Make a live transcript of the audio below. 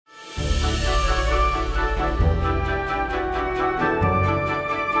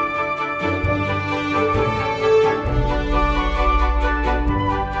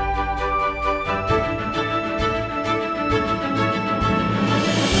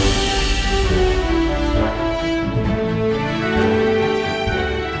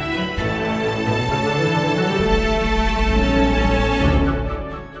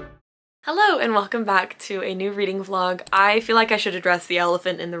and welcome back to a new reading vlog. I feel like I should address the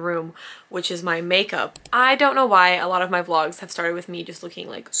elephant in the room, which is my makeup. I don't know why a lot of my vlogs have started with me just looking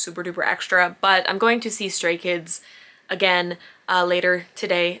like super duper extra, but I'm going to see Stray Kids again later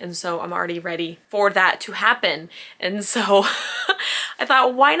today, and so I'm already ready for that to happen. And so I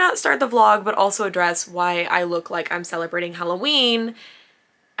thought, why not start the vlog but also address why I look like I'm celebrating Halloween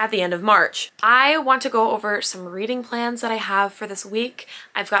at the end of March. I want to go over some reading plans that I have for this week.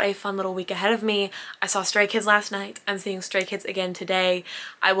 I've got a fun little week ahead of me. I saw Stray Kids last night. I'm seeing Stray Kids again today.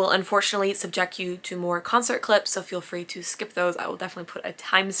 I will unfortunately subject you to more concert clips, so feel free to skip those. I will definitely put a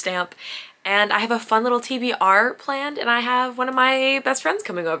timestamp. And I have a fun little TBR planned, and I have one of my best friends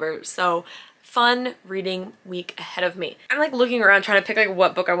coming over. So fun reading week ahead of me. I'm like looking around trying to pick like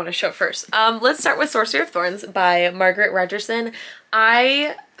what book I want to show first. Let's start with Sorcery of Thorns by Margaret Rogerson.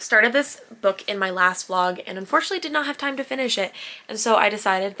 I started this book in my last vlog and unfortunately did not have time to finish it. And so I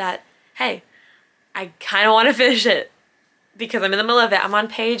decided that, hey, I kind of want to finish it because I'm in the middle of it. I'm on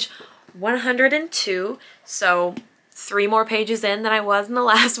page 102, so 3 more pages in than I was in the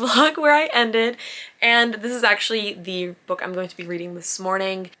last vlog where I ended. And this is actually the book I'm going to be reading this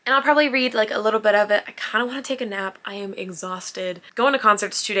morning. And I'll probably read like a little bit of it. I kind of want to take a nap. I am exhausted. Going to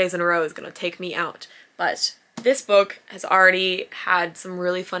concerts 2 days in a row is going to take me out. But this book has already had some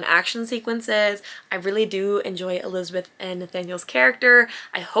really fun action sequences. I really do enjoy Elizabeth and Nathaniel's character.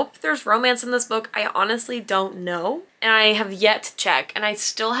 I hope there's romance in this book. I honestly don't know. And I have yet to check, and I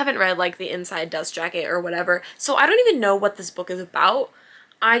still haven't read like the inside dust jacket or whatever. So I don't even know what this book is about.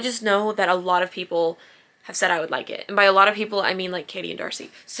 I just know that a lot of people have said I would like it. And by a lot of people, I mean like Katie and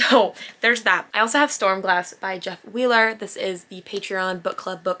Darcy. So there's that. I also have Stormglass by Jeff Wheeler. This is the Patreon book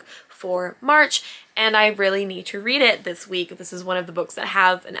club book for March, and I really need to read it this week. This is one of the books that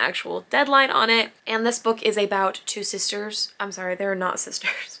have an actual deadline on it. And this book is about 2 sisters. I'm sorry, they're not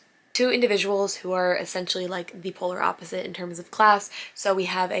sisters. 2 individuals who are essentially like the polar opposite in terms of class. So we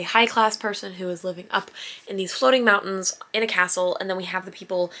have a high class person who is living up in these floating mountains in a castle, and then we have the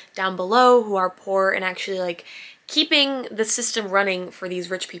people down below who are poor and actually like keeping the system running for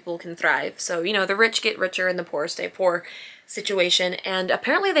these rich people can thrive. So, you know, the rich get richer and the poor stay poor situation. And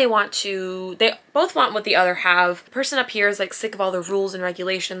apparently they both want what the other have. The person up here is like sick of all the rules and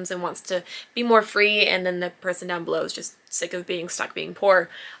regulations and wants to be more free, and then the person down below is just sick of being stuck being poor.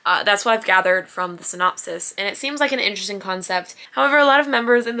 That's what I've gathered from the synopsis, and it seems like an interesting concept. However, a lot of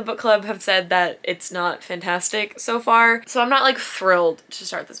members in the book club have said that it's not fantastic so far, so I'm not like thrilled to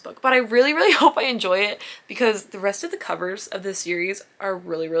start this book, but I really hope I enjoy it because the rest of the covers of this series are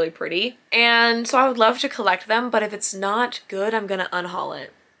really pretty, and so I would love to collect them, but if it's not good, I'm gonna unhaul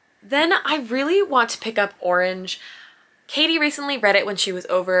it. Then I really want to pick up Orange. Katie recently read it when she was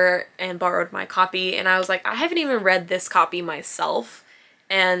over and borrowed my copy, and I was like, I haven't even read this copy myself,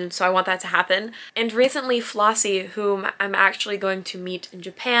 and so I want that to happen. And recently Flossie, whom I'm actually going to meet in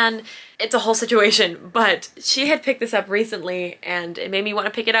Japan, it's a whole situation, but she had picked this up recently and it made me want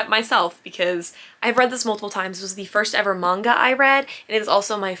to pick it up myself because I've read this multiple times. It was the first ever manga I read, and it is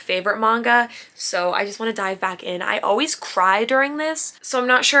also my favorite manga, so I just want to dive back in. I always cry during this, so I'm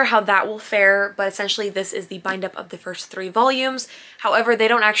not sure how that will fare, but essentially this is the bind up of the first 3 volumes. However, they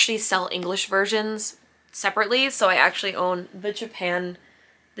don't actually sell English versions separately, so I actually own the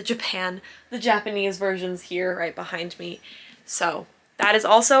Japanese versions here right behind me. So that is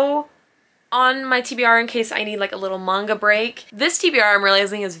also on my TBR in case I need like a little manga break. This TBR I'm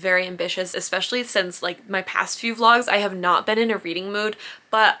realizing is very ambitious, especially since like my past few vlogs I have not been in a reading mood,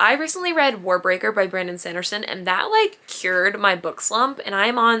 but I recently read Warbreaker by Brandon Sanderson, and that like cured my book slump, and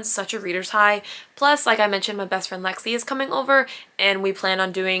I'm on such a reader's high. Plus, like I mentioned, my best friend Lexie is coming over, and we plan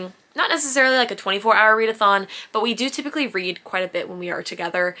on doing not necessarily like a 24-hour readathon, but we do typically read quite a bit when we are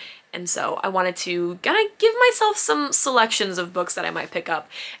together, and so I wanted to kind of give myself some selections of books that I might pick up.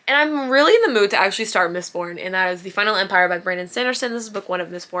 And I'm really in the mood to actually start Mistborn, and that is The Final Empire by Brandon Sanderson. This is book 1 of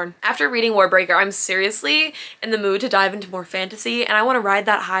Mistborn. After reading Warbreaker, I'm seriously in the mood to dive into more fantasy, and I want to ride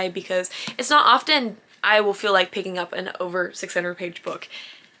that high because it's not often I will feel like picking up an over 600-page book.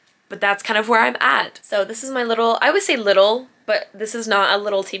 But that's kind of where I'm at. So this is my little, I would say little, but this is not a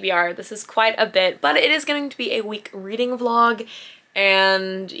little TBR. This is quite a bit, but it is going to be a week reading vlog.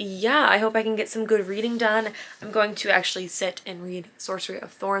 And yeah, I hope I can get some good reading done. I'm going to actually sit and read Sorcery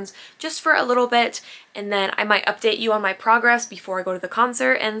of Thorns just for a little bit, and then I might update you on my progress before I go to the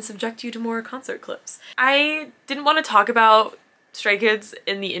concert and subject you to more concert clips. I didn't want to talk about Stray Kids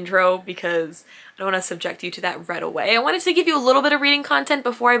in the intro because I don't want to subject you to that right away. I wanted to give you a little bit of reading content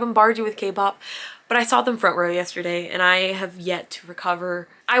before I bombard you with K-pop, but I saw them front row yesterday and I have yet to recover.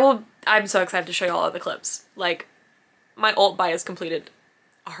 I'm so excited to show you all of the clips. Like, my alt buy is completed.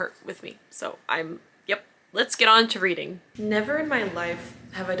 art with me. So yep, let's get on to reading. Never in my life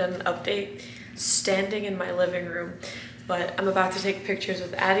have I done an update standing in my living room, but I'm about to take pictures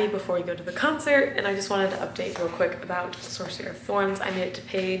with Addie before we go to the concert, and I just wanted to update real quick about Sorcerer of Thorns. I made it to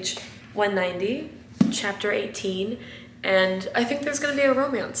page 190, chapter 18, and I think there's gonna be a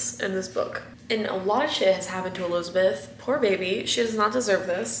romance in this book. And a lot of shit has happened to Elizabeth. Poor baby, she does not deserve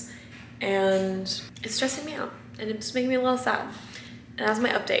this, and it's stressing me out, and it's making me a little sad. And that's my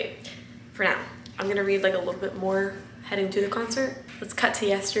update for now. I'm gonna read like a little bit more heading to the concert. Let's cut to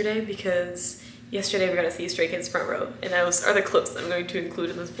yesterday, because yesterday we got to see Stray Kids front row, and those are the clips I'm going to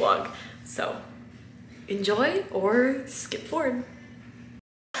include in this vlog. So enjoy or skip forward.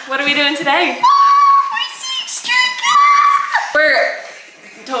 What are we doing today? We're seeing Stray Kids! We're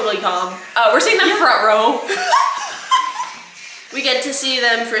totally calm. We're seeing them front row. We get to see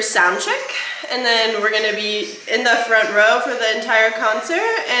them for sound check, and then we're gonna be in the front row for the entire concert,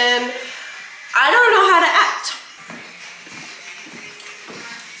 and I don't know how to act.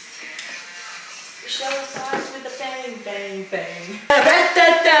 Show starts with a bang, bang, bang.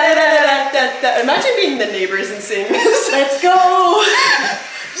 Imagine being the neighbors and sing this. Let's go!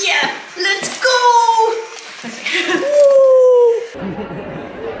 Yeah, let's go!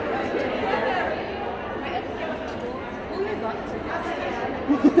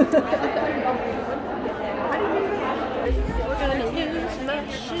 We're gonna lose my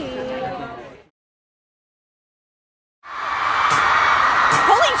shit.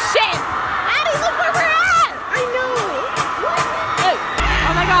 Holy shit! Addie, look where we're at! I know! Hey.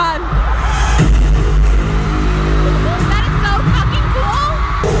 Oh my god. That is so fucking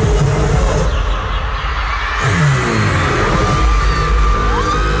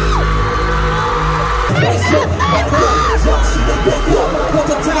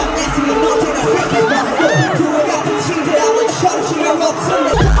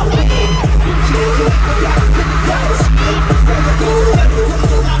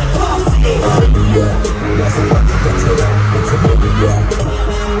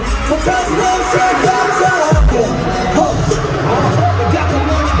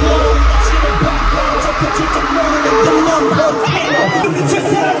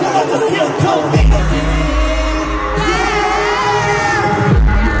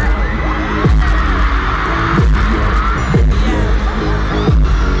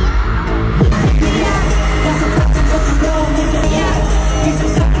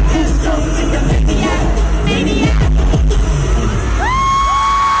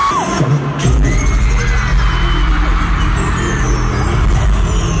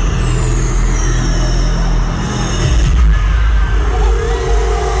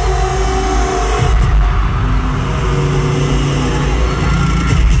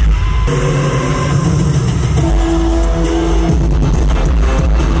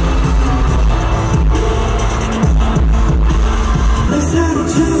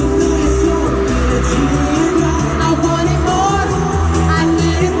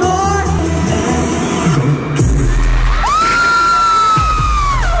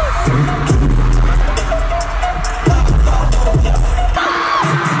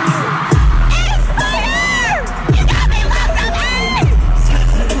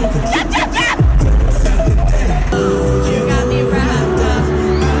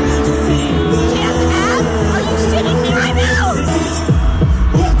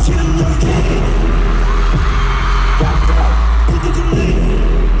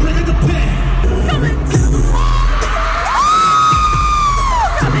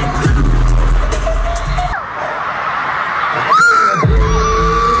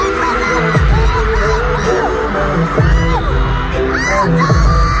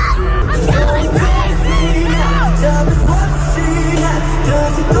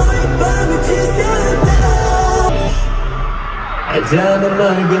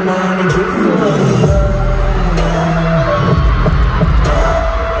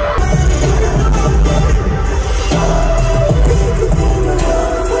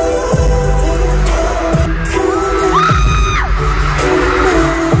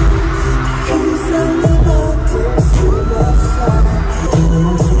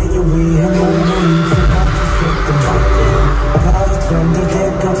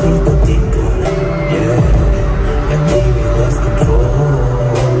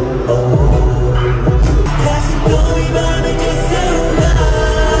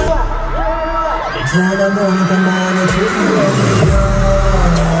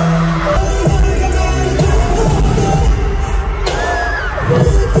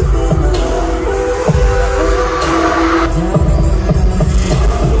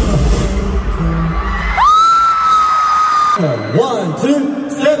One, two,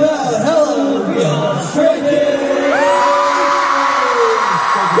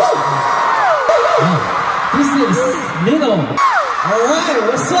 This is Nino. Alright,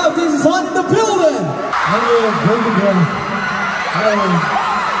 what's up? This is Han in the building. I'm your baby girl. Hello.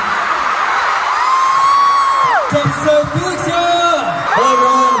 What's up, Felix here? Hello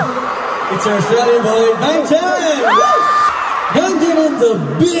everyone. It's your Australian boy, Bang Chan. Hanging in the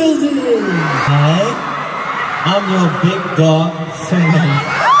building. Hi. I'm your big dog, Sony.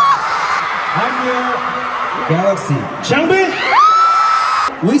 I'm your Galaxy, Changbin.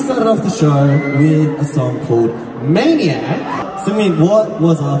 We started off the show with a song called Maniac. Singing what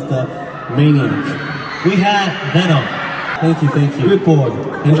was after Maniac? We had Venom. Thank you, thank you. Good boy.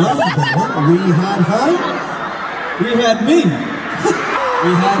 And after that, we had Han. We had me.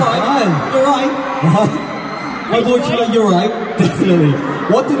 We had Han. You're right. Unfortunately, you're right. Definitely.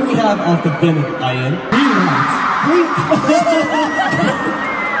 What did we have after Venom, Ian? Green lights.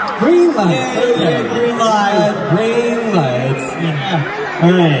 Green lights. Yeah, green lights. Green lights. Yeah.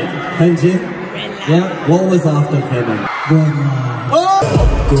 Alright, Hanjin. Yeah, what was after Venom? Red light. Oh!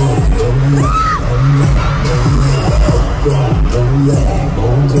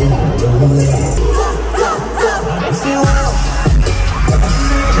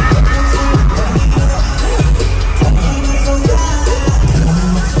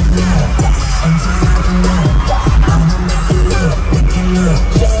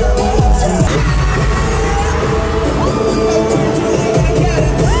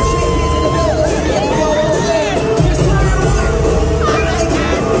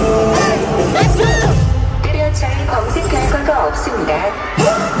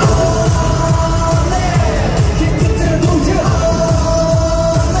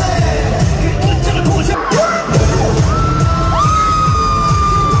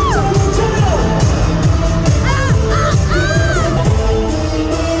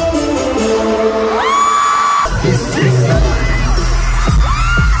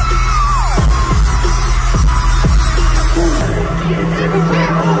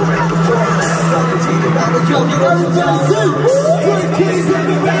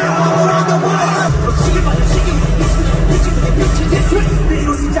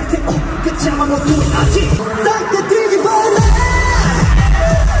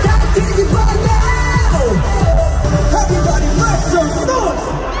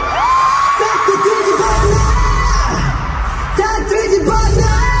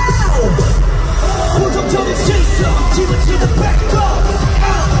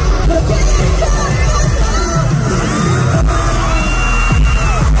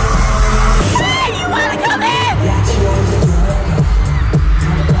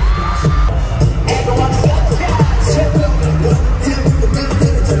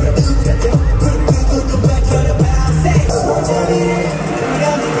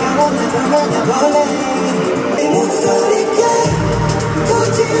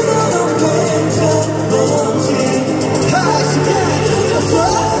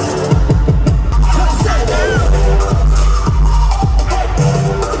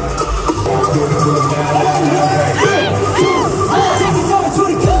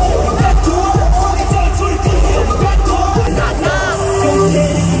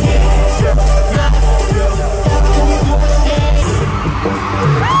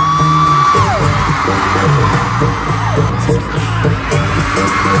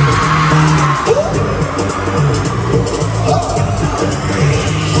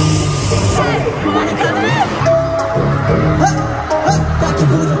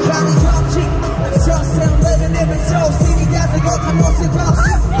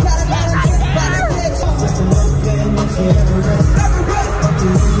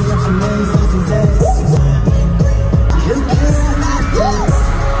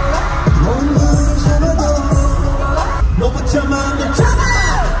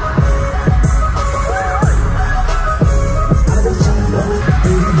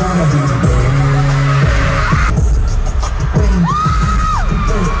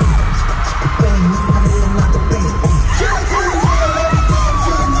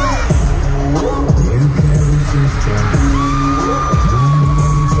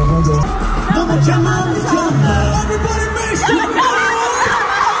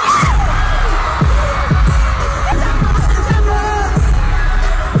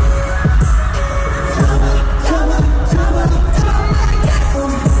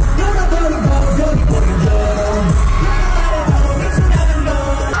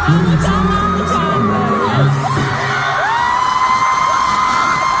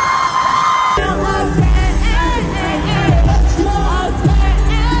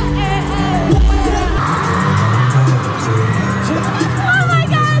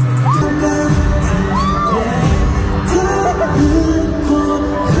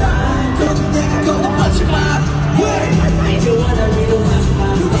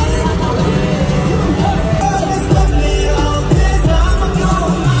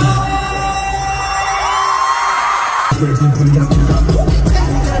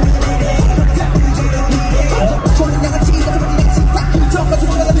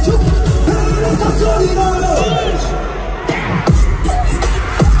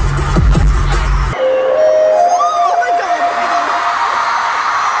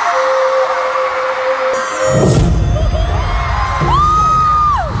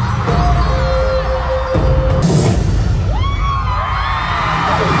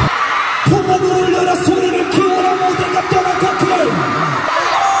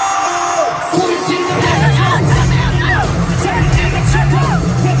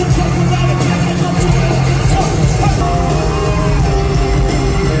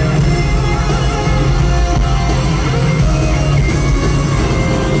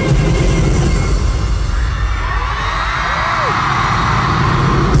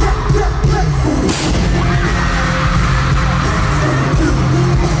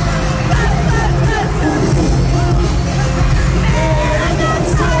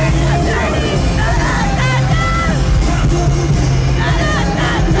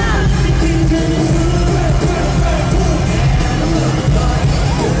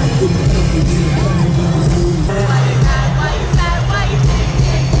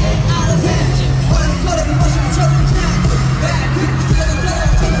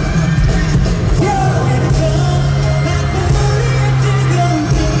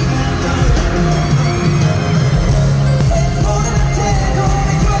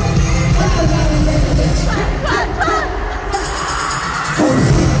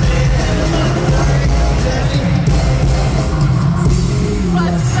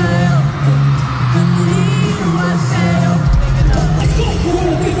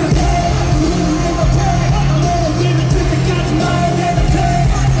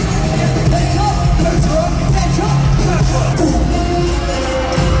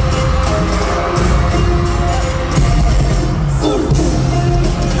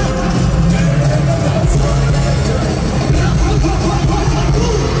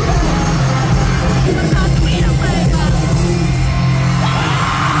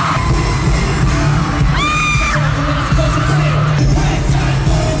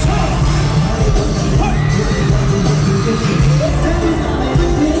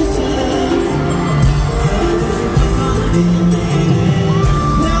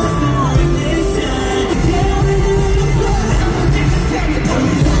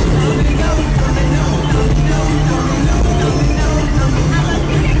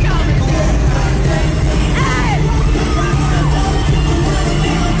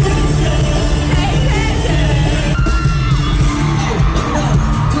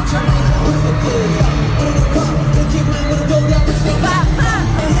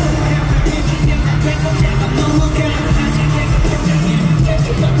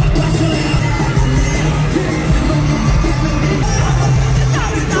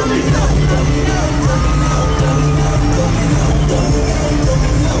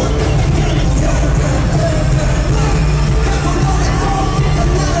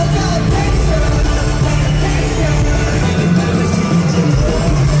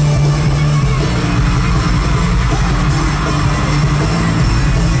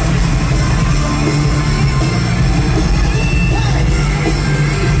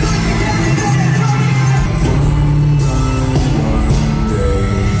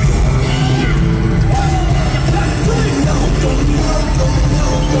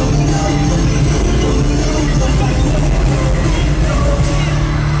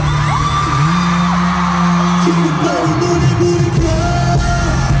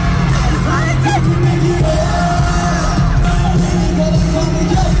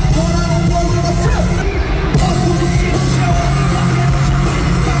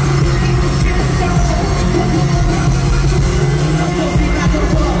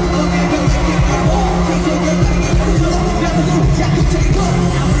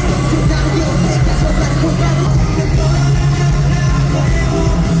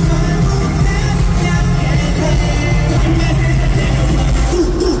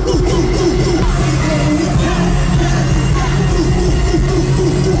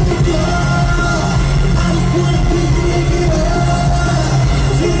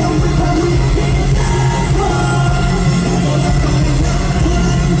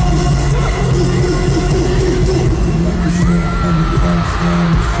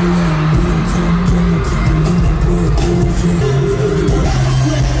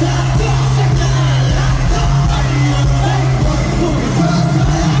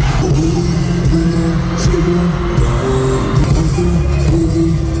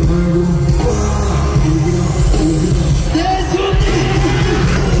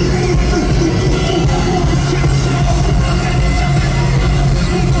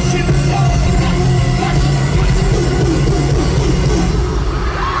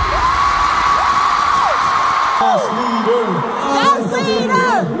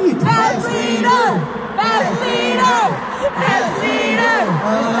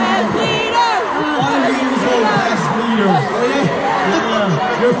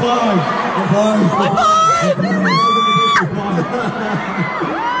 What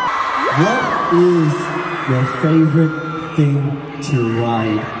is your favorite thing to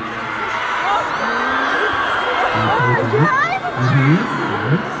ride?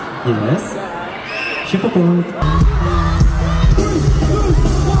 Yes. Shipperboard.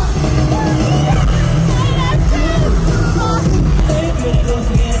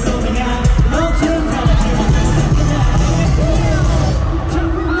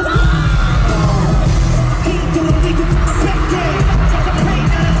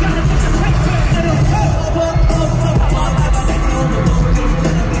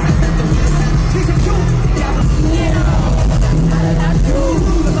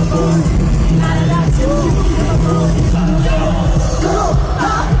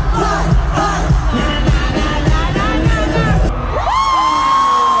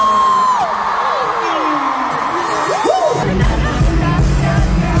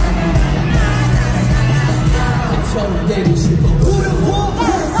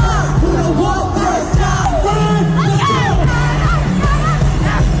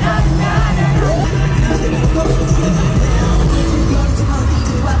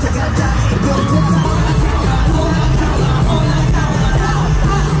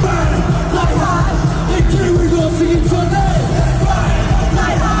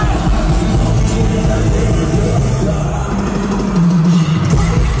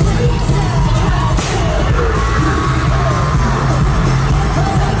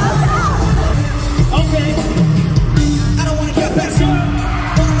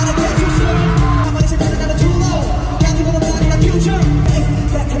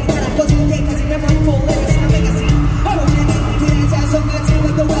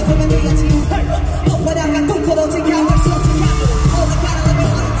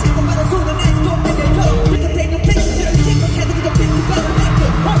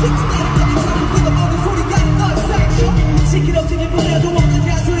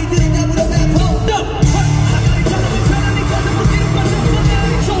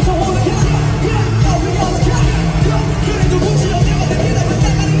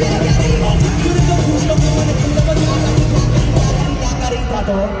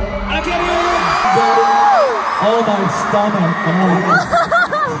 Oh my stomach.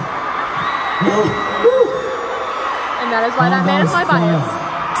 And that is why that man is my bias.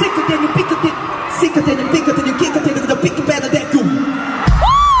 Sicker than you pick a dick, sicker than you pick a, then you kick a thing, the pick better than you.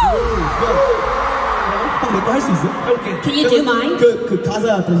 내거 할 수 있어? Okay. Can you do mine? 그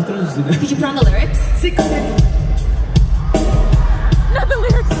가사 다시 들어주세요. Could you put on the lyrics? Sicker than. Not the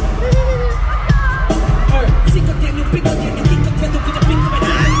lyrics. Sicker than you pick a, then you kick a, then you pick better.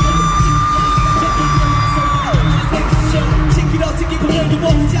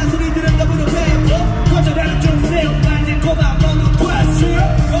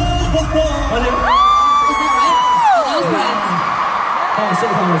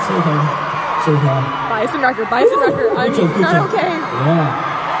 Bison record, bison record. I'm not okay. Yeah.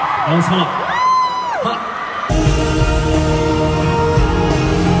 That was hot.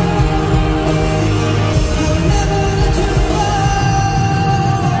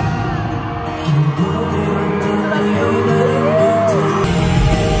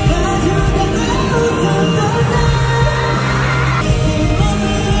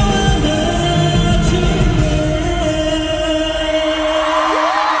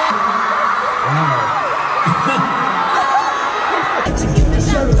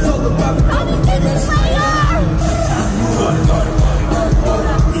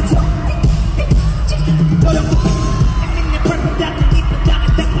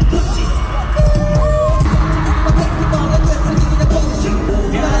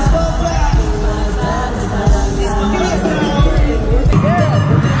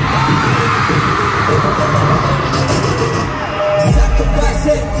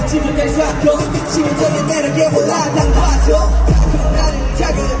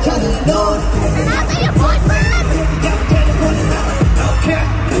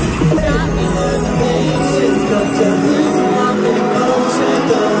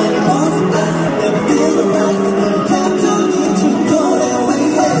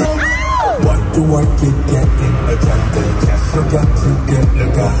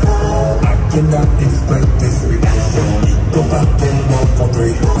 I cannot explain this reaction. Go back and walk for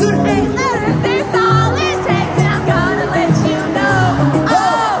 3. There's all it takes, and I'm gonna let you know.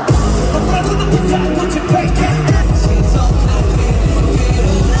 Oh! She's so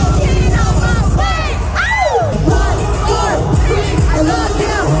looking on my way. Oh! 1, 4, 3, I love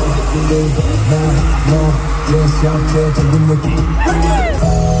you. Just out there to the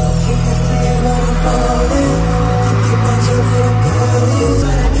Keep the feeling falling. Keep on your little girl,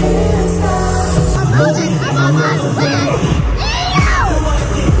 but I can't stop.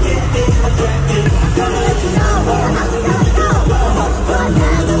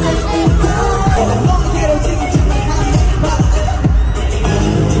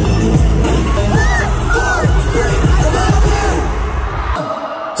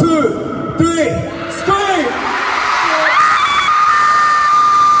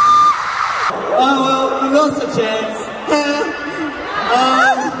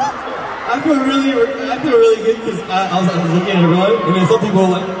 feel really good because I was looking at everyone, and then some people were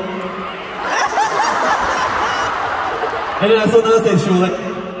like, and then I saw another stage, she was like,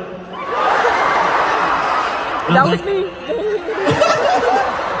 That was me.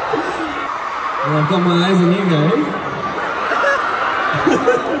 and I've got my eyes on you guys.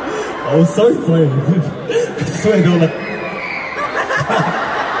 I was so funny. I swear they were like,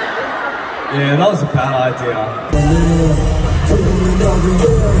 yeah, that was a bad idea.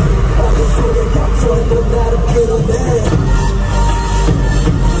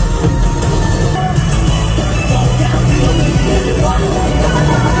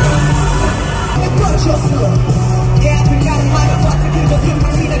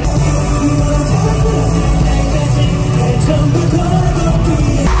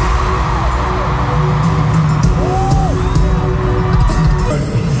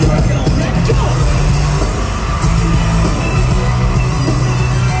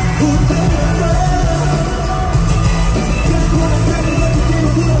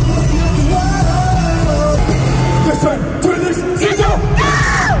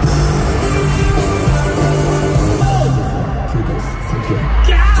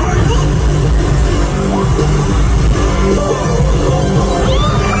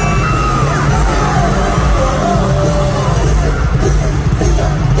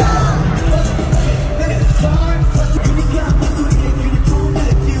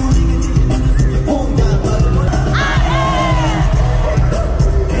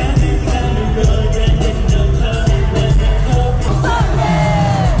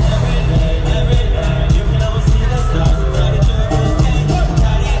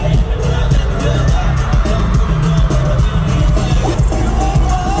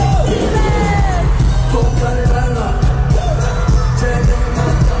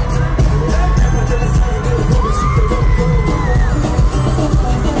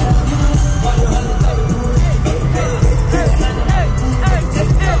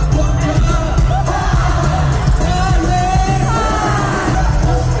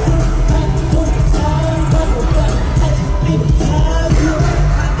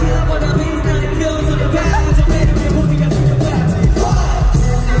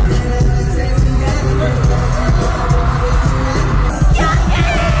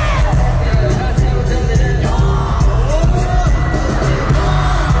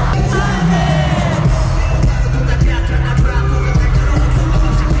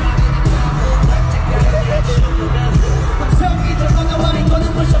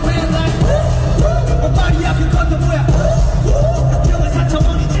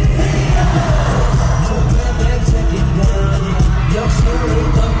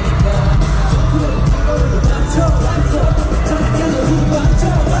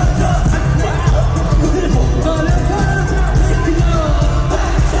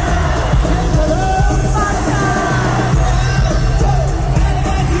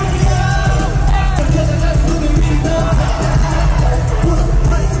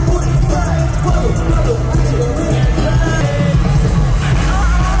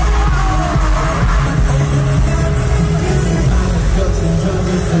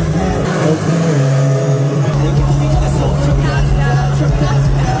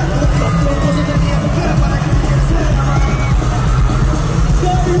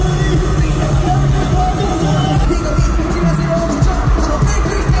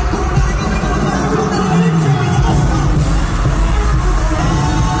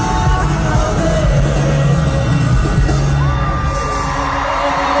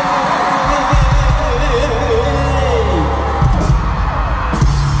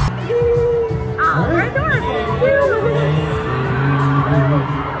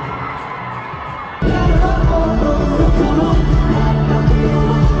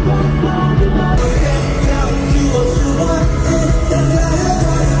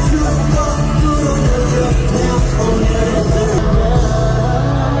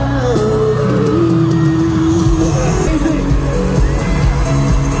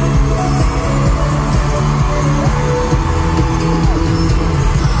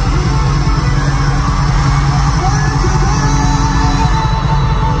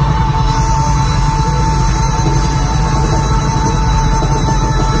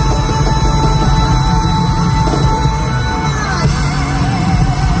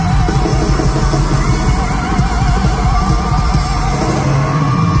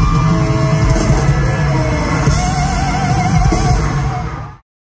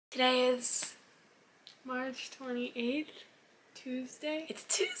 March 28th, Tuesday? It's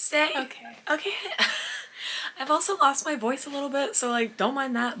Tuesday. Okay. Okay. I've also lost my voice a little bit, so like don't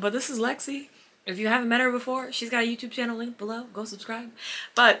mind that, but this is Lexie. If you haven't met her before, she's got a YouTube channel linked below. Go subscribe.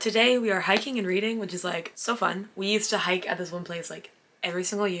 But today we are hiking and reading, which is like so fun. We used to hike at this one place like every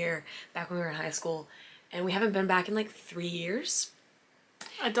single year back when we were in high school, and we haven't been back in like 3 years.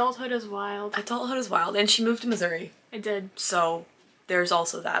 Adulthood is wild. Adulthood is wild. And she moved to Missouri. I did. So there's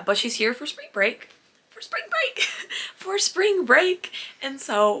also that. But she's here for spring break. For spring break. And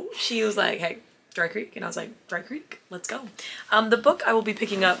so she was like, hey, Dry Creek. And I was like, Dry Creek, let's go. The book I will be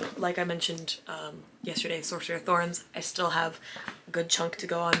picking up, like I mentioned yesterday, Sorcerer of Thorns. I still have a good chunk to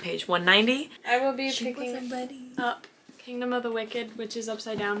go on page 190. I will be picking up Kingdom of the Wicked, which is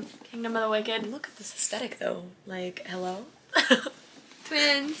upside down. Kingdom of the Wicked. Look at this aesthetic though. Like, hello?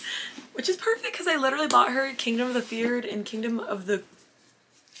 Twins. Which is perfect because I literally bought her Kingdom of the Feared and Kingdom of the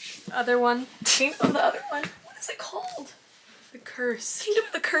Other one. Kingdom of the other one. What is it called? The Curse. Kingdom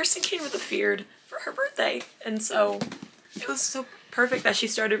of the Cursed and Kingdom of the Feared for her birthday. And so it was so perfect that she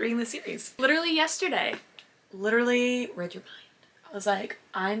started reading the series. Literally yesterday. Literally read your mind. I was like,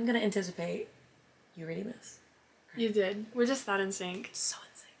 I'm gonna anticipate you reading this. You did. We're just that in sync. So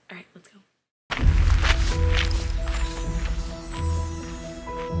insane. All right, let's go.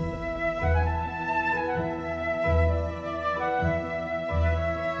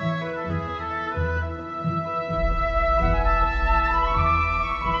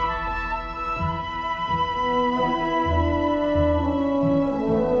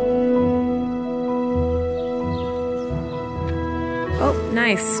 Oh,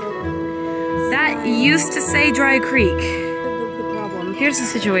 nice. That used to say Dry Creek. The problem. Here's the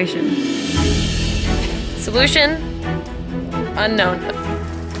situation. Solution unknown.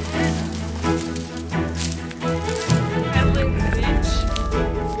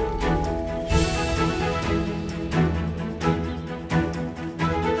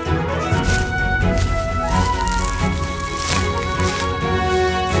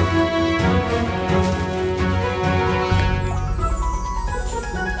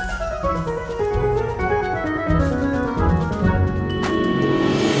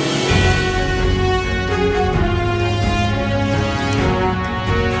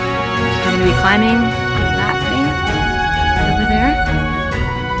 Climbing that thing over there.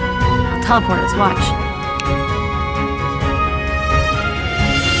 I'll teleport us, watch.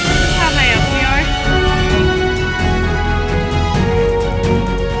 How high up we are?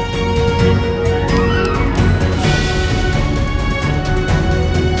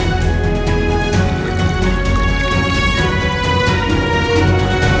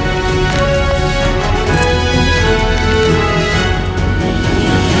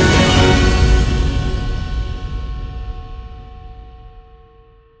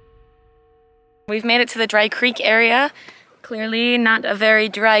 We've made it to the Dry Creek area. Clearly not a very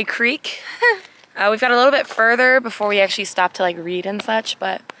dry creek. We've got a little bit further before we actually stopped to like read and such,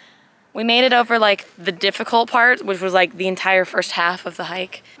 but we made it over like the difficult part, which was like the entire first half of the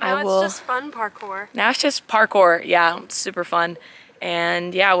hike. Now it's just fun parkour. Now it's just parkour. Yeah, it's super fun.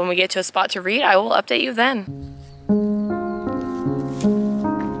 And yeah, when we get to a spot to read, I will update you then.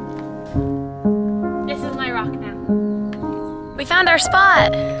 This is my rock now. We found our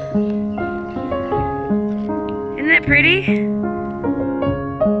spot. Isn't it pretty?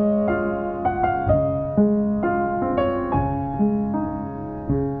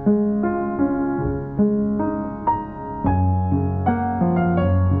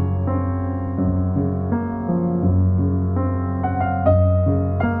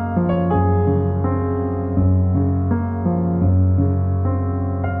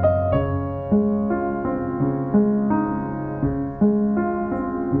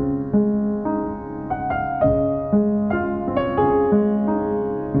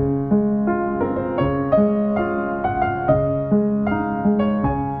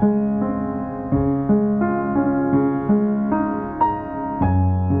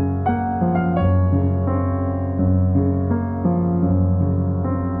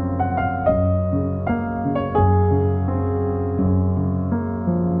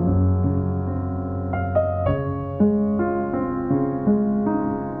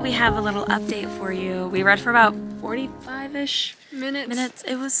 Have a little update for you. We read for about 45-ish minutes.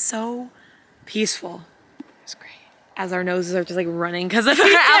 It was so peaceful. It was great. As our noses are just like running because of our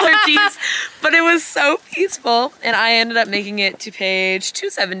allergies, but it was so peaceful. And I ended up making it to page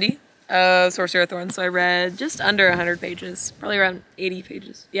 270 of Sorcerer of Thorns. So I read just under 100 pages, probably around 80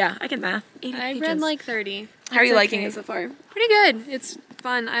 pages. Yeah, I can math. 80 I pages. read like 30. How are you liking it so far? Pretty good. It's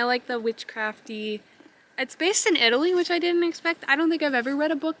fun. I like the witchcrafty. It's based in Italy, which I didn't expect. I don't think I've ever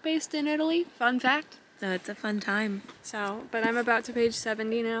read a book based in Italy. Fun fact. So it's a fun time. So, but I'm about to page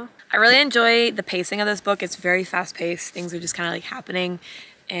 70 now. I really enjoy the pacing of this book. It's very fast paced. Things are just kind of like happening.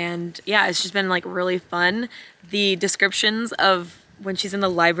 And yeah, it's just been like really fun. The descriptions of when she's in the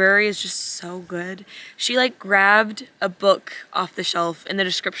library is just so good. She like grabbed a book off the shelf and the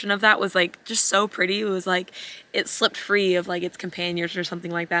description of that was like just so pretty. It was like it slipped free of like its companions or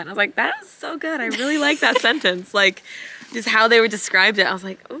something like that. And I was like, that is so good. I really like that sentence. Like just how they were described it. I was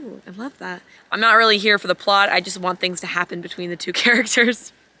like, oh, I love that. I'm not really here for the plot. I just want things to happen between the two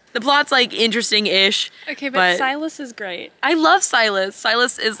characters. The plot's like interesting-ish. Okay, but Silas is great. I love Silas.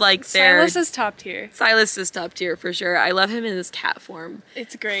 Silas is like Silas is top tier. Silas is top tier for sure. I love him in his cat form.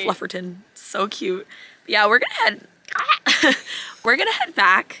 It's great. Flufferton. So cute. But yeah, we're gonna head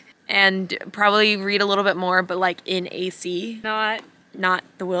back and probably read a little bit more, but like in AC. Not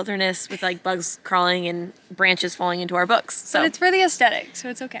the wilderness with like bugs crawling and branches falling into our books. So but it's for the aesthetic, so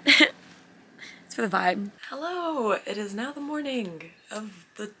it's okay. It's for the vibe. Hello, it is now the morning of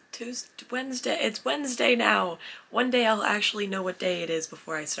the Wednesday. It's Wednesday now. One day I'll actually know what day it is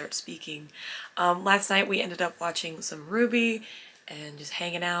before I start speaking. Last night we ended up watching some Ruby and just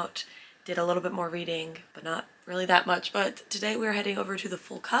hanging out. Did a little bit more reading, but not really that much. But today we're heading over to the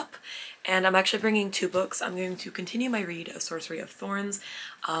Full Cup, and I'm actually bringing 2 books. I'm going to continue my read of Sorcery of Thorns.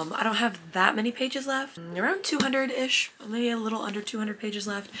 I don't have that many pages left, around 200-ish, maybe a little under 200 pages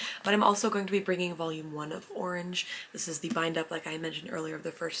left, but I'm also going to be bringing volume 1 of Orange. This is the bind up, like I mentioned earlier, of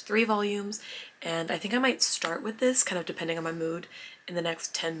the first 3 volumes, and I think I might start with this, kind of depending on my mood, in the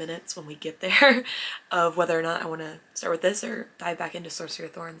next 10 minutes when we get there, of whether or not I want to start with this or dive back into Sorcery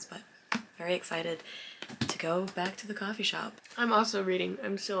of Thorns, but very excited to go back to the coffee shop. I'm also reading.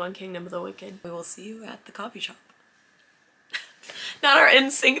 I'm still on Kingdom of the Wicked. We will see you at the coffee shop. Not our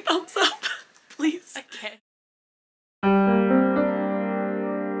NSYNC thumbs up, please. I can't.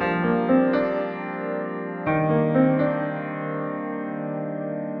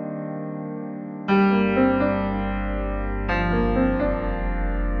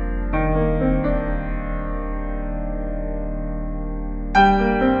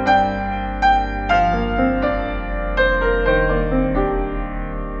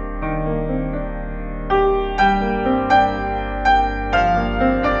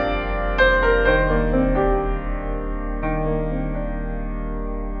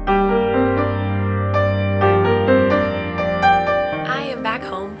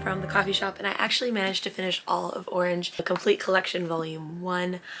 Coffee shop, and I actually managed to finish all of Orange, the complete collection volume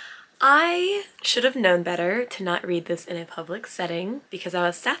 1. I should have known better to not read this in a public setting because I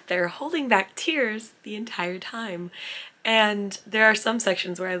was sat there holding back tears the entire time, and there are some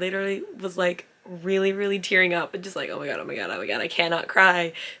sections where I literally was like really tearing up and just like, oh my god, oh my god, oh my god, I cannot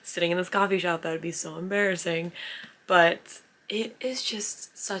cry sitting in this coffee shop. That would be so embarrassing. But it is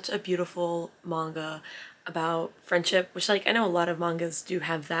just such a beautiful manga about friendship, which like I know a lot of mangas do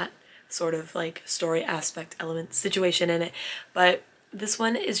have that sort of like story aspect element situation in it, but this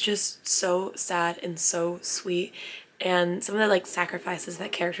one is just so sad and so sweet, and some of the like sacrifices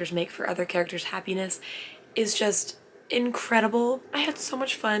that characters make for other characters' happiness is just incredible. I had so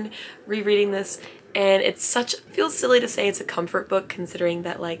much fun rereading this, and it's feels silly to say it's a comfort book considering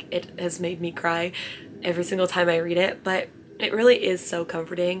that like it has made me cry every single time I read it, but it really is so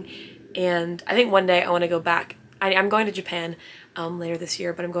comforting. And I think one day I want to go back. I'm going to Japan later this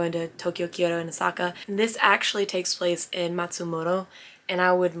year, but I'm going to Tokyo, Kyoto, and Osaka. And this actually takes place in Matsumoto, and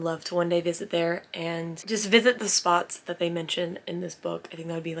I would love to one day visit there and just visit the spots that they mention in this book. I think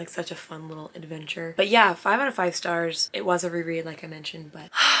that would be like such a fun little adventure. But yeah, 5 out of 5 stars. It was a reread like I mentioned,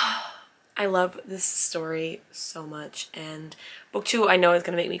 but I love this story so much, and book 2 I know is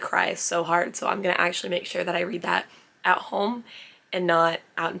going to make me cry so hard, so I'm going to actually make sure that I read that at home and not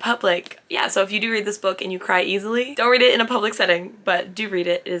out in public. Yeah, so if you do read this book and you cry easily, don't read it in a public setting, but do read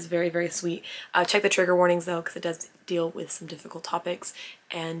it. It is very sweet. Check the trigger warnings though, because it does deal with some difficult topics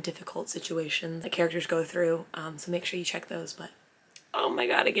and difficult situations that characters go through, so make sure you check those. But oh my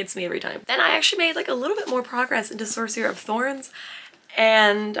god, it gets me every time. Then I actually made like a little bit more progress into Sorcerer of Thorns,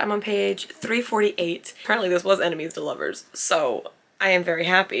 and I'm on page 348. Apparently this was enemies to lovers, so I am very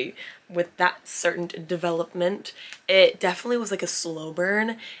happy with that certain development. It definitely was like a slow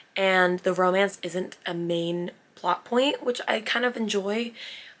burn, and the romance isn't a main plot point, which I kind of enjoy.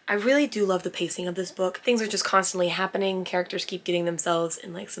 I really do love the pacing of this book. Things are just constantly happening. Characters keep getting themselves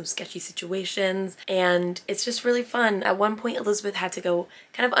in like some sketchy situations, and it's just really fun. At one point, Elizabeth had to go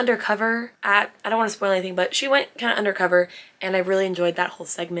kind of undercover I don't want to spoil anything, but she went kind of undercover, and I really enjoyed that whole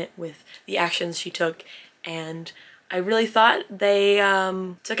segment with the actions she took, and I really thought they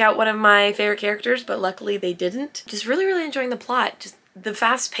took out one of my favorite characters, but luckily they didn't. Just really enjoying the plot. Just The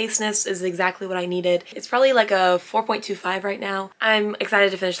fast-pacedness is exactly what I needed. It's probably like a 4.25 right now. I'm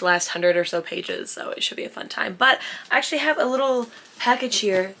excited to finish the last 100 or so pages, so it should be a fun time. But I actually have a little package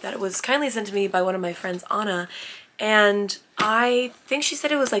here that was kindly sent to me by one of my friends, Anna, and I think she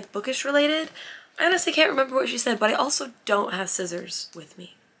said it was like bookish related. I honestly can't remember what she said, but I also don't have scissors with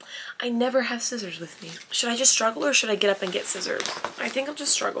me. I never have scissors with me. Should I just struggle or should I get up and get scissors? I think I'll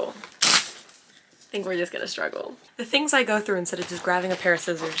just struggle. I think we're just gonna struggle. The things I go through instead of just grabbing a pair of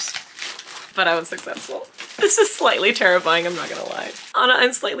scissors. But I was successful. This is slightly terrifying, I'm not gonna lie. Anna,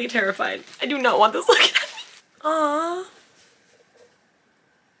 I'm slightly terrified. I do not want this looking at me. Aww.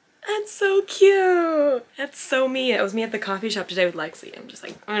 That's so cute. That's so me. It was me at the coffee shop today with Lexie. I'm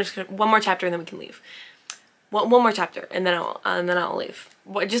just gonna, one more chapter and then we can leave. One more chapter and then I'll leave.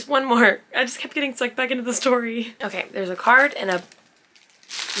 Just one more. I just kept getting sucked back into the story. Okay, there's a card and a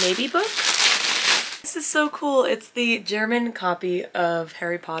maybe book. This is so cool. It's the German copy of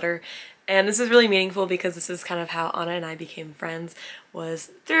Harry Potter, and this is really meaningful because this is kind of how Anna and I became friends, was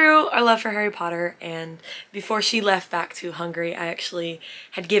through our love for Harry Potter. And before she left back to Hungary, I actually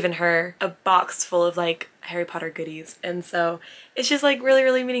had given her a box full of like Harry Potter goodies, and so it's just like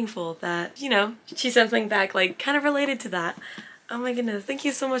really meaningful that, you know, she sent something back like kind of related to that. Oh my goodness, thank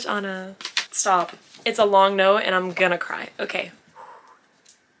you so much, Anna. Stop. It's a long note and I'm gonna cry. Okay.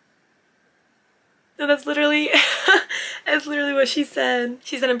 No, that's literally what she said.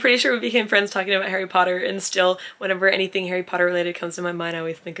 She said, I'm pretty sure we became friends talking about Harry Potter, and still, whenever anything Harry Potter related comes to my mind, I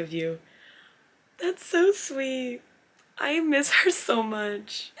always think of you. That's so sweet. I miss her so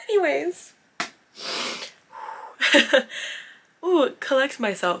much. Anyways. Ooh, collect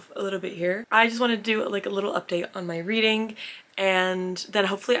myself a little bit here. I just want to do like a little update on my reading, and then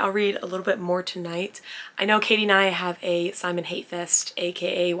hopefully I'll read a little bit more tonight. I know Katie and I have a Simon Hate Fest,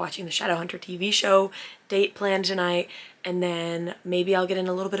 aka watching the Shadowhunter TV show, date planned tonight, and then maybe I'll get in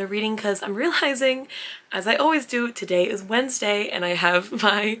a little bit of reading because I'm realizing, as I always do, today is Wednesday and I have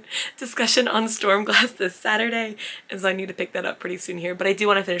my discussion on Stormglass this Saturday, and so I need to pick that up pretty soon here, but I do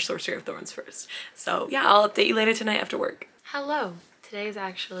want to finish Sorcery of Thorns first. So yeah, I'll update you later tonight after work. Hello, today is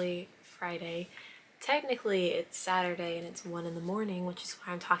actually Friday. Technically it's Saturday and it's 1 in the morning, which is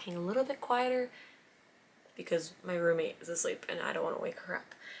why I'm talking a little bit quieter because my roommate is asleep and I don't want to wake her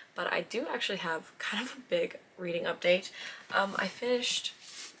up. But I do actually have kind of a big reading update. I finished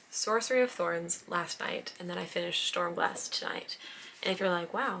Sorcery of Thorns last night and then I finished Stormglass tonight. And if you're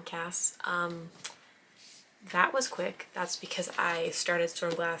like, wow, Cass, that was quick, that's because I started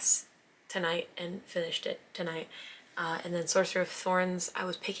Stormglass tonight and finished it tonight. And then Sorcerer of Thorns I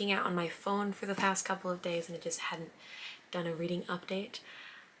was picking out on my phone for the past couple of days and it just hadn't done a reading update.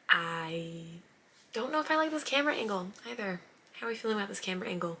 I don't know if I like this camera angle either. How are we feeling about this camera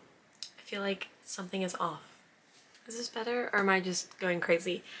angle? I feel like something is off. Is this better or am I just going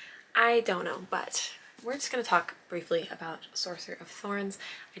crazy? I don't know, but we're just going to talk briefly about Sorcerer of Thorns.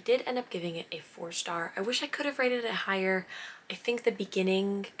 I did end up giving it a 4-star. I wish I could have rated it higher. I think the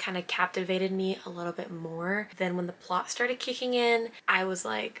beginning kind of captivated me a little bit more. Then when the plot started kicking in, I was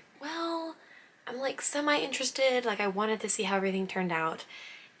like, well, I'm like semi-interested. Like I wanted to see how everything turned out.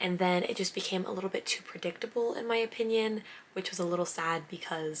 And then it just became a little bit too predictable in my opinion, which was a little sad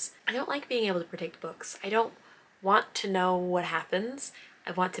because I don't like being able to predict books. I don't want to know what happens.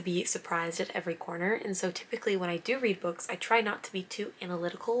 I want to be surprised at every corner, and so typically when I do read books, I try not to be too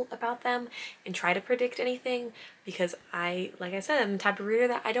analytical about them and try to predict anything because like I said, I'm the type of reader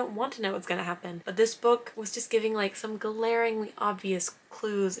that I don't want to know what's gonna happen. But this book was just giving like some glaringly obvious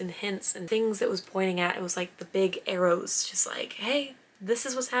clues and hints and things it was pointing at. It was like the big arrows, just like, hey, this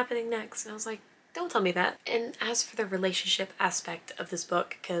is what's happening next. And I was like, don't tell me that. And as for the relationship aspect of this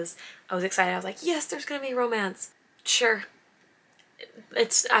book, because I was excited, I was like, yes, there's gonna be romance. Sure.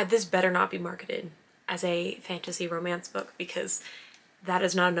 It's this better not be marketed as a fantasy romance book because that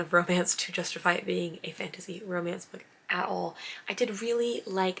is not enough romance to justify it being a fantasy romance book at all. I did really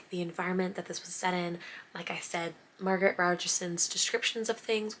like the environment that this was set in. Like I said, Margaret Rogerson's descriptions of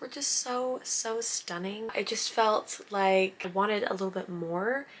things were just so stunning. I just felt like I wanted a little bit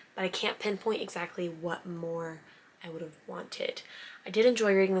more, but I can't pinpoint exactly what more I would have wanted. I did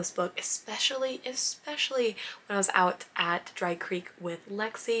enjoy reading this book, especially when I was out at Dry Creek with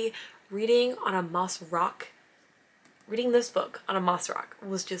Lexie. Reading this book on a moss rock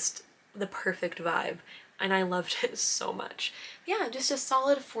was just the perfect vibe and I loved it so much. Yeah, just a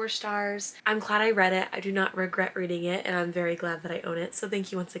solid 4 stars. I'm glad I read it. I do not regret reading it and I'm very glad that I own it. So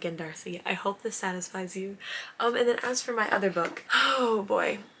thank you once again, Darcy. I hope this satisfies you. And then as for my other book, oh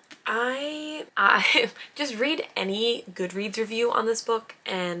boy. I just read any Goodreads review on this book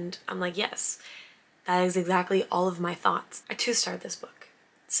and I'm like, yes, That is exactly all of my thoughts. I 2-starred this book.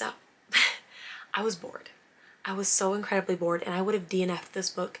 So I was bored. I was so incredibly bored, and I would have DNF'd this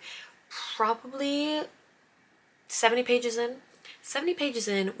book probably 70 pages in. 70 pages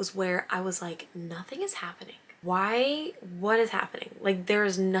in was where I was like, nothing is happening. Why? What is happening? Like, there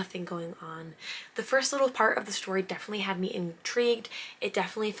is nothing going on. The first little part of the story definitely had me intrigued. It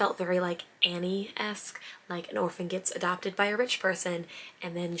definitely felt very like Annie-esque, like an orphan gets adopted by a rich person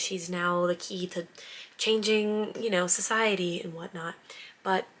and then she's now the key to changing, you know, society and whatnot.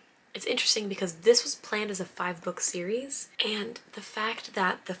 But it's interesting because this was planned as a 5-book series, and the fact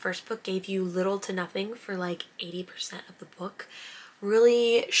that the first book gave you little to nothing for like 80% of the book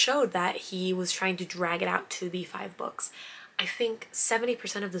really showed that he was trying to drag it out to be 5 books. I think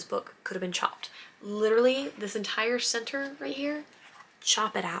 70% of this book could have been chopped. Literally, this entire center right here,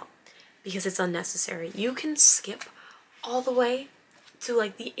 chop it out because it's unnecessary. You can skip all the way to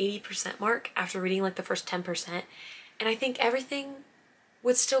like the 80% mark after reading like the first 10%, and I think everything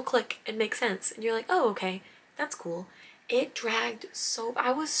would still click and make sense. And you're like, oh, okay, that's cool. It dragged so,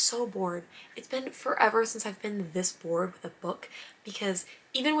 I was so bored. It's been forever since I've been this bored with a book, because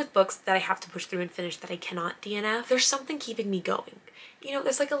even with books that I have to push through and finish that I cannot DNF, there's something keeping me going. You know,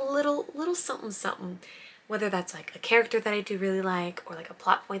 there's like a little something something, whether that's like a character that I do really like or like a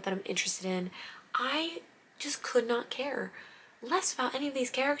plot point that I'm interested in. I just could not care less about any of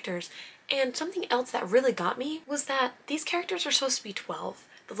these characters. And something else that really got me was that these characters are supposed to be 12.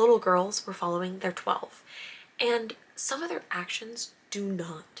 The little girls we're following, they're 12. And some of their actions do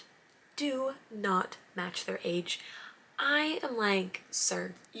not match their age. I am like,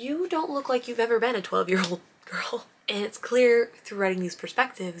 sir, you don't look like you've ever been a 12-year-old girl. And it's clear through writing these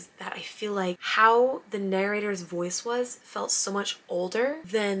perspectives that I feel like how the narrator's voice was felt so much older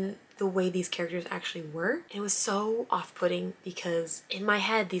than the way these characters actually were. It was so off-putting because in my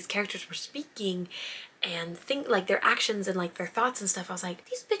head these characters were speaking and like their actions and like their thoughts and stuff. I was like,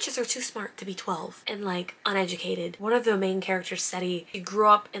 these bitches are too smart to be 12 and like uneducated. One of the main characters, Seti, she grew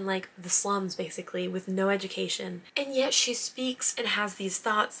up in like the slums basically with no education, and yet she speaks and has these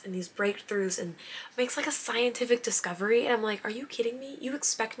thoughts and these breakthroughs and makes like a scientific discovery, and I'm like, are you kidding me? You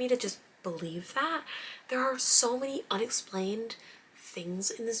expect me to just believe that? There are so many unexplained things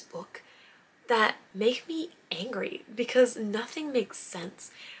in this book that make me angry because nothing makes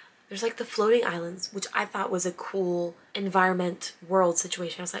sense. There's like the floating islands, which I thought was a cool environment world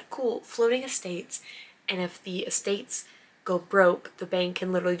situation. I was like, cool, floating estates, and if the estates go broke, the bank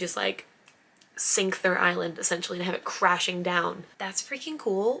can literally just like sink their island essentially and have it crashing down. That's freaking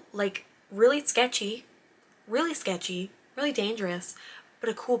cool. Like really sketchy, really dangerous, but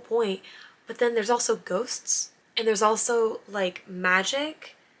a cool point. But then there's also ghosts, and there's also like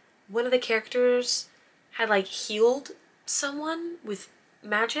magic. One of the characters had like healed someone with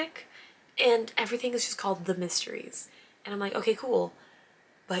magic, and everything is just called the mysteries. And I'm like, okay, cool,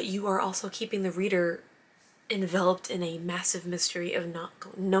 but you are also keeping the reader enveloped in a massive mystery of not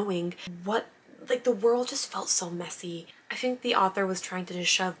knowing what, like the world just felt so messy. I think the author was trying to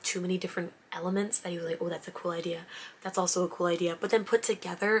just shove too many different elements that he was like, oh, that's a cool idea, that's also a cool idea, but then put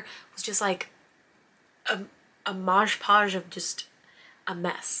together was just like a mosh podge of just a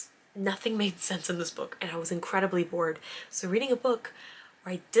mess. Nothing made sense in this book, and I was incredibly bored. So reading a book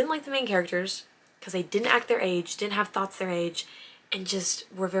where I didn't like the main characters because they didn't act their age, didn't have thoughts their age, and just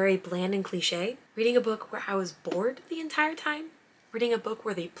were very bland and cliche. Reading a book where I was bored the entire time. Reading a book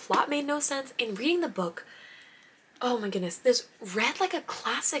where the plot made no sense. And reading the book, oh my goodness, this read like a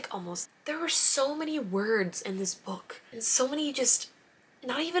classic almost. There were so many words in this book and so many just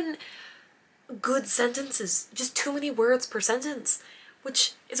not even good sentences, just too many words per sentence,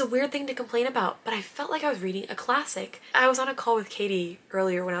 which is a weird thing to complain about, but I felt like I was reading a classic. I was on a call with Katie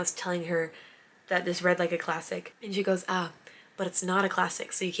earlier when I was telling her that this read like a classic, and she goes, but it's not a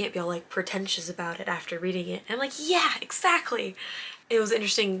classic, so you can't be all like pretentious about it after reading it. And I'm like, yeah, exactly. It was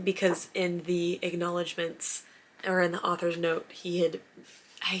interesting because in the acknowledgements, or in the author's note, he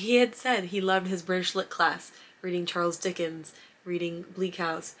had said he loved his British Lit class, reading Charles Dickens, reading Bleak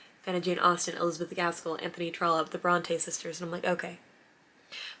House, Fanny Jane Austen, Elizabeth Gaskell, Anthony Trollope, the Bronte sisters, and I'm like, okay.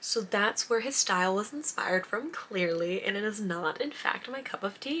 So that's where his style was inspired from, clearly, and it is not, in fact, my cup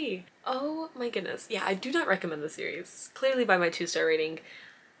of tea. Oh my goodness. Yeah, I do not recommend the series. Clearly by my 2-star rating.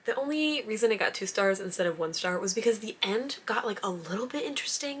 The only reason it got 2 stars instead of 1 star was because the end got like a little bit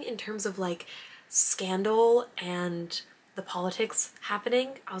interesting in terms of like scandal and the politics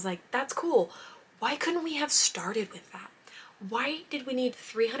happening. I was like, that's cool. Why couldn't we have started with that? Why did we need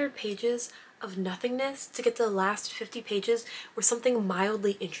 300 pages of nothingness to get to the last 50 pages where something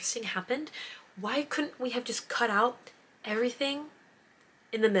mildly interesting happened? Why couldn't we have just cut out everything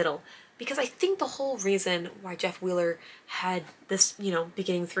in the middle, because I think the whole reason why Jeff Wheeler had this, you know,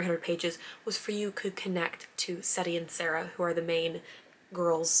 beginning 300 pages was for you could connect to Seti and Sarah, who are the main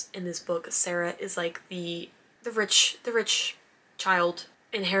girls in this book. Sarah is like the rich child,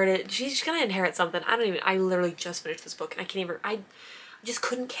 inherited, she's gonna inherit something. I literally just finished this book and I just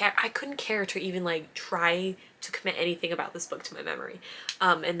couldn't care. I couldn't care to even like try to commit anything about this book to my memory.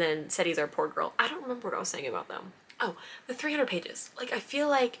 And then Seti's our poor girl. I don't remember what I was saying about them. Oh, the 300 pages. Like, I feel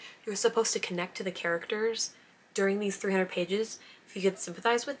like you're supposed to connect to the characters during these 300 pages if you could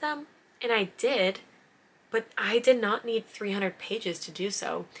sympathize with them. And I did, but I did not need 300 pages to do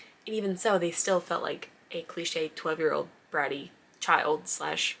so. And even so, they still felt like a cliche 12-year-old bratty child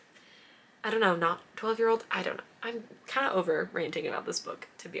slash, I don't know, not 12-year-old? I don't know. I'm kind of over ranting about this book,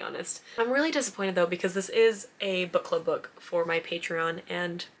 to be honest. I'm really disappointed though, because this is a book club book for my Patreon,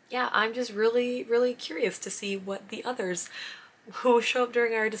 and yeah, I'm just really, really curious to see what the others who show up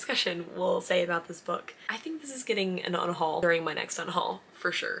during our discussion will say about this book. I think this is getting an unhaul during my next unhaul,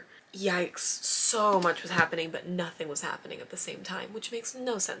 for sure. Yikes, so much was happening, but nothing was happening at the same time, which makes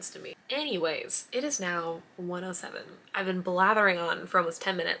no sense to me. Anyways, it is now 1:07. I've been blathering on for almost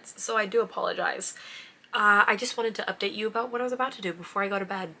 10 minutes, so I do apologize. I just wanted to update you about what I was about to do before I go to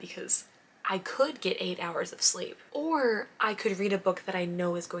bed, because I could get 8 hours of sleep, or I could read a book that I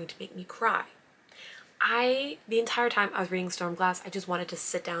know is going to make me cry. The entire time I was reading Stormglass, I just wanted to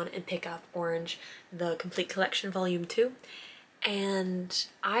sit down and pick up Orange, the Complete Collection Volume 2, and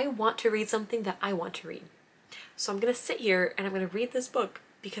I want to read something that I want to read. So I'm gonna sit here and I'm gonna read this book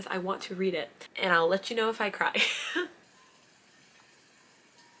because I want to read it, and I'll let you know if I cry.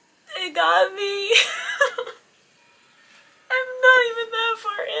 It got me. I'm not even that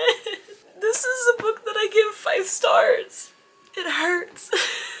far in. This is a book that I give 5 stars. It hurts.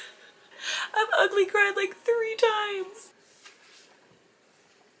 I've ugly cried like 3 times.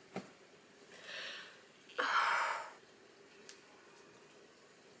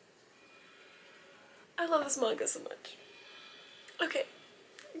 I love this manga so much. Okay,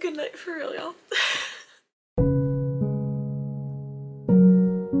 good night for real, y'all.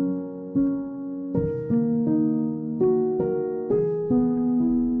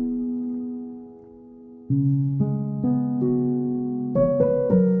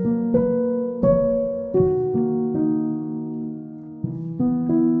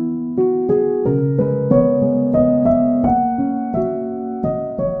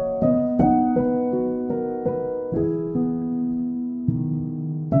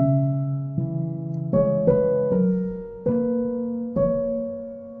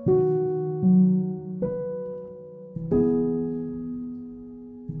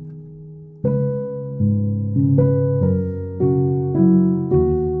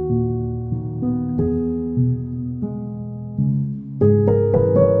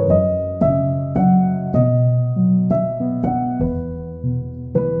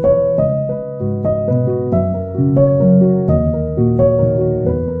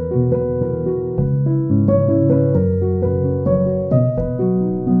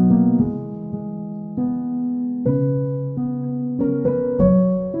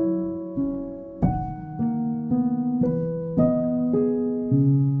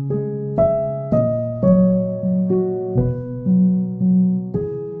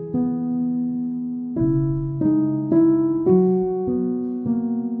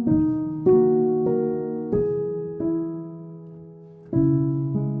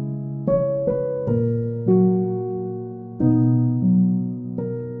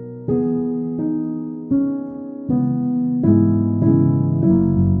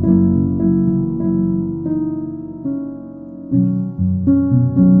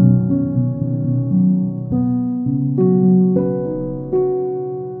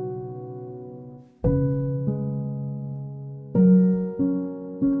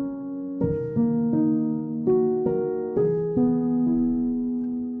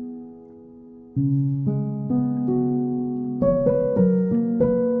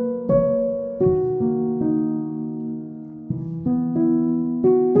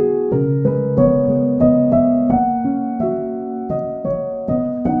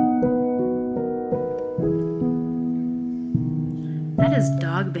 That is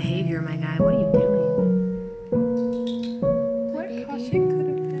dog behavior, my guy. What are you doing? What caution could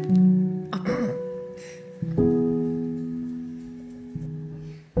have been?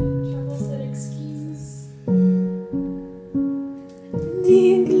 Trouble said excuses.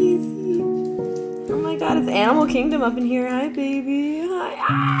 Oh my god, it's Animal Kingdom up in here. Hi, baby. Hi.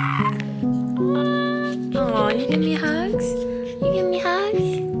 Oh, you give me hugs? You give me hugs? Do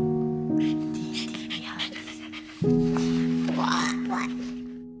you give me hugs? What?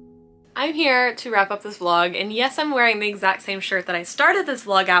 I'm here to wrap up this vlog, and yes, I'm wearing the exact same shirt that I started this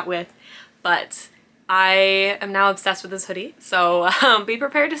vlog out with, but I am now obsessed with this hoodie, so be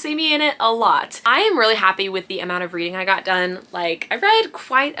prepared to see me in it a lot. I am really happy with the amount of reading I got done. Like, I read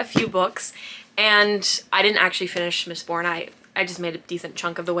quite a few books, and I didn't actually finish Mistborn. I just made a decent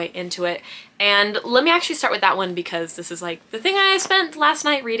chunk of the way into it. And let me actually start with that one because this is like the thing I spent last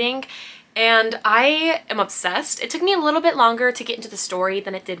night reading, and I am obsessed. It took me a little bit longer to get into the story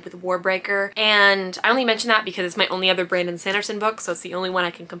than it did with Warbreaker, and I only mention that because it's my only other Brandon Sanderson book, so it's the only one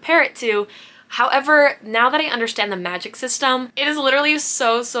I can compare it to. However, now that I understand the magic system, it is literally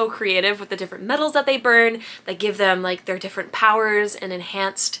so creative with the different metals that they burn that give them like their different powers and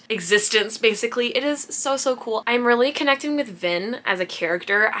enhanced existence, basically. It is so cool. I'm really connecting with Vin as a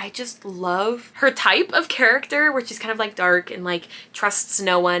character. I just love her type of character where she's kind of like dark and like trusts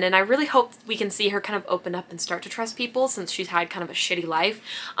no one, and I really hope we can see her kind of open up and start to trust people since she's had kind of a shitty life.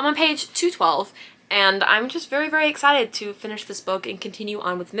 I'm on page 212. And I'm just very excited to finish this book and continue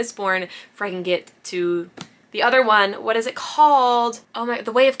on with Mistborn before I can get to the other one. What is it called? Oh my,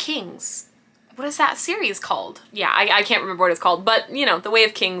 The Way of Kings. What is that series called? Yeah, I can't remember what it's called, but you know, The Way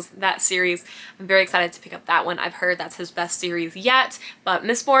of Kings, that series. I'm very excited to pick up that one. I've heard that's his best series yet, but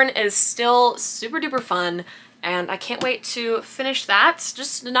Mistborn is still super duper fun. And I can't wait to finish that.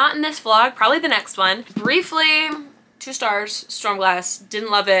 Just not in this vlog, probably the next one. Briefly, 2 stars, Stormglass, didn't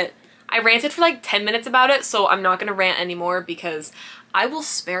love it. I ranted for like 10 minutes about it, so I'm not gonna rant anymore because I will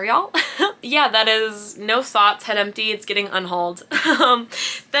spare y'all. Yeah, that is no thoughts, head empty, it's getting unhauled.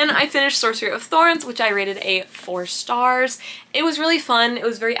 Then I finished Sorcery of Thorns, which I rated a 4 stars. It was really fun. It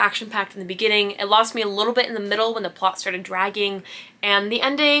was very action-packed in the beginning. It lost me a little bit in the middle when the plot started dragging, and the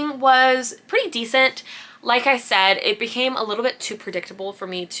ending was pretty decent. Like I said, it became a little bit too predictable for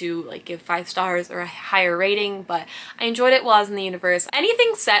me to like give 5 stars or a higher rating, but I enjoyed it while I was in the universe.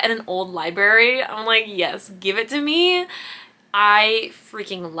 Anything set in an old library, I'm like, yes, give it to me. I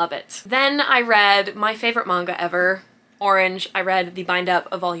freaking love it. Then I read my favorite manga ever, Orange. I read the bind up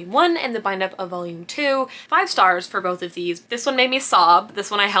of volume 1 and the bind up of volume 2. 5 stars for both of these. This one made me sob.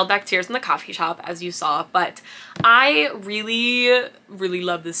 This one I held back tears in the coffee shop, as you saw, but I really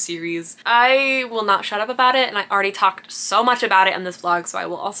love this series. I will not shut up about it, and I already talked so much about it in this vlog, so I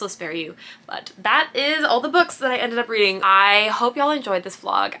will also spare you. But that is all the books that I ended up reading. I hope y'all enjoyed this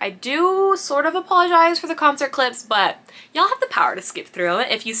vlog. I do sort of apologize for the concert clips, but y'all have the power to skip through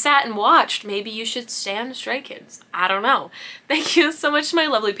it. If you sat and watched, maybe you should stand Stray Kids. I don't know. Thank you so much to my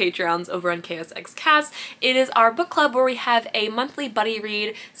lovely Patreons over on KSXCast. It is our book club where we have a monthly buddy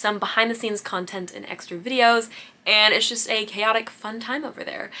read, some behind the scenes content and extra videos, and it's just a chaotic fun time over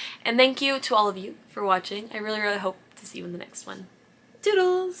there. And thank you to all of you for watching. I really hope to see you in the next one.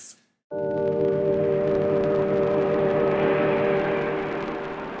 Doodles!